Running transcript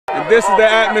this is the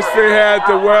atmosphere here at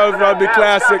the World Rugby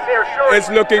Classic. It's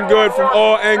looking good from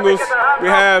all angles. We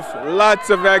have lots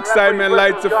of excitement,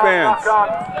 lots of fans.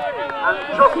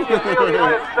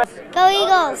 Go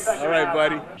Eagles! All right,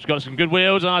 buddy. She's got some good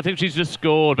wheels, and I think she's just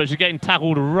scored, but she's getting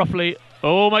tackled roughly.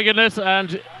 Oh my goodness,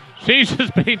 and she's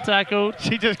just been tackled.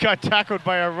 She just got tackled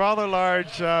by a rather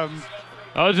large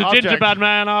there's a gingerbread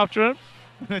man after him.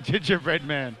 A gingerbread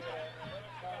man.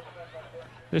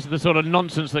 This is the sort of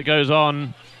nonsense that goes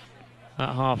on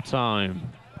at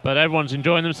half-time. But everyone's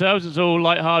enjoying themselves. It's all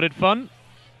light-hearted fun.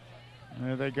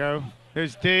 There they go.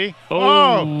 There's D.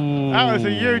 Oh, that was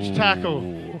a huge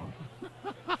tackle.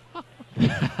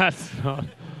 That's not...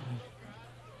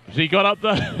 She got up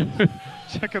there.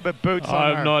 Check out the boots on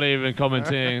her. I'm not even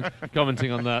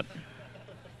commenting on that.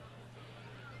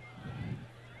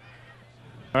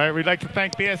 All right, we'd like to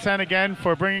thank BSN again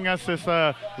for bringing us this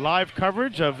live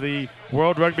coverage of the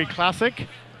World Rugby Classic.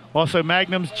 Also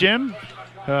Magnum's Gym,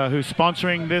 who's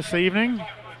sponsoring this evening,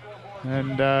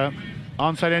 and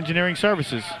On-Site Engineering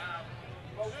Services.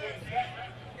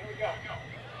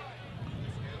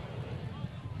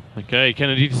 Okay,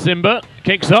 Kennedy to Simba.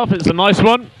 Kicks off, it's a nice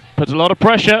one. Puts a lot of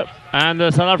pressure, and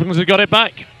the South Africans have got it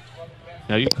back.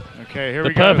 Okay, here we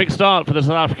The go. perfect start for the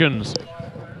South Africans.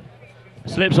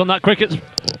 Slips on that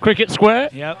cricket square.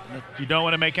 Yep, you don't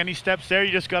want to make any steps there,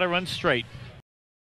 you just got to run straight.